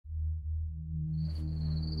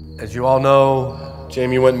As you all know,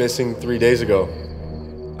 Jayme went missing 3 days ago.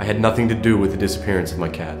 I had nothing to do with the disappearance of my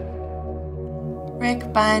cat.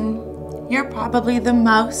 Rick, Bunne, you're probably the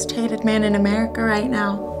most hated man in America right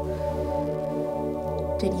now.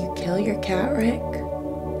 Did you kill your cat, Rick?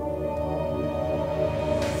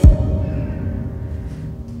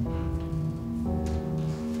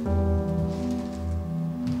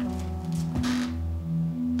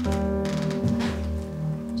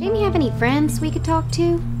 Jayme have any friends we could talk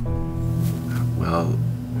to? Well,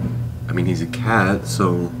 I mean, he's a cat,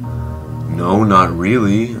 so no, not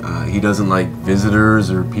really. He doesn't like visitors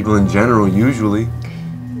or people in general, usually.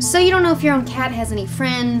 So you don't know if your own cat has any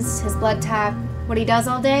friends, his blood type, what he does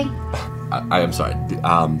all day? I am sorry.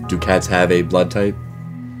 Do cats have a blood type?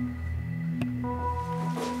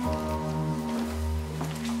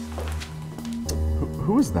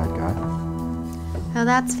 Who is that guy? Oh,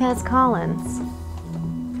 that's Fez Collins.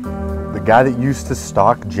 The guy that used to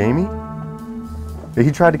stalk Jayme? He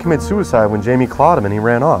tried to commit suicide when Jayme clawed him and he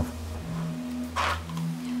ran off.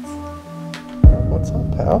 What's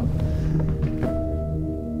up, pal?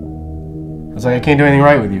 It's like I can't do anything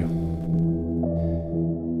right with you.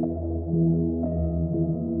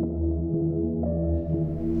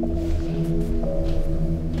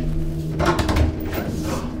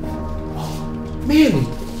 Mandy!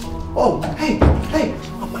 Oh, hey!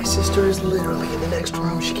 Oh, my sister is literally in the next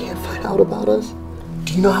room. She can't find out about us.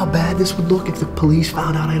 Do you know how bad this would look if the police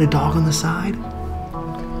found out I had a dog on the side?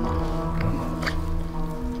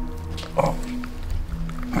 Oh.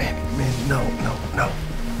 Mandy, no.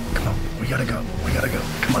 Come on, we gotta go.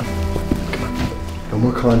 Come on. No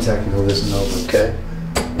more contact until this is over, okay?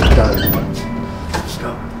 We're done. Let's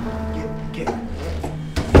go. Get.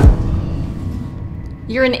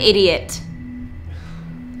 You're an idiot.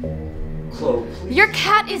 Chloe, please. Your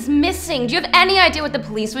cat is missing. Do you have any idea what the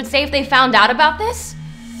police would say if they found out about this?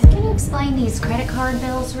 Can you explain these credit card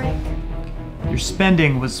bills, Rick? Your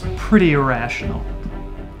spending was pretty irrational.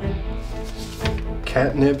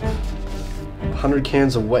 Catnip, 100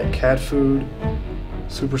 cans of wet cat food,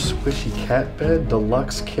 super squishy cat bed,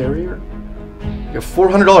 deluxe carrier. A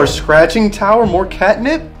 $400 scratching tower, more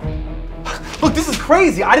catnip? Look, this is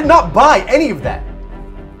crazy. I did not buy any of that.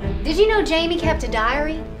 Did you know Jayme kept a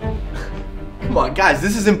diary? Come on, guys,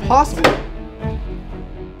 this is impossible.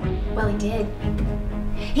 Well, he did.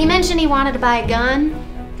 He mentioned he wanted to buy a gun,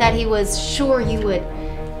 that he was sure you would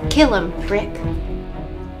kill him, Rick.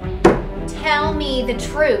 Tell me the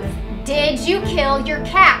truth. Did you kill your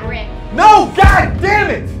cat, Rick? No, god damn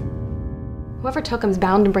it! Whoever took him's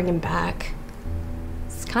bound to bring him back.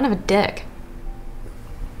 It's kind of a dick.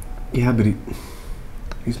 Yeah, but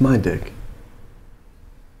he's my dick.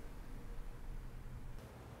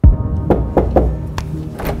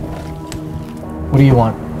 What do you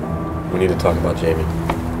want? We need to talk about Jayme.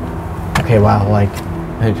 Okay, wow, like,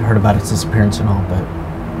 I heard about its disappearance and all, but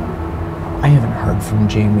I haven't heard from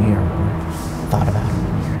Jayme or thought about him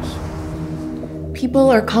in years. People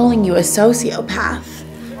are calling you a sociopath,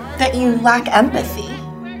 that you lack empathy.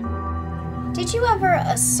 Did you ever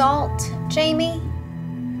assault Jayme?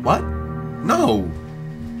 What? No.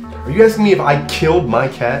 Are you asking me if I killed my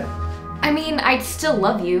cat? I mean, I'd still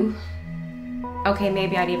love you. Okay,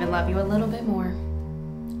 maybe I'd even love you a little bit more.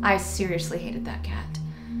 I seriously hated that cat.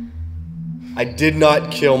 I did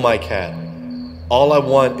not kill my cat. All I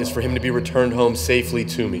want is for him to be returned home safely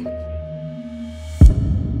to me.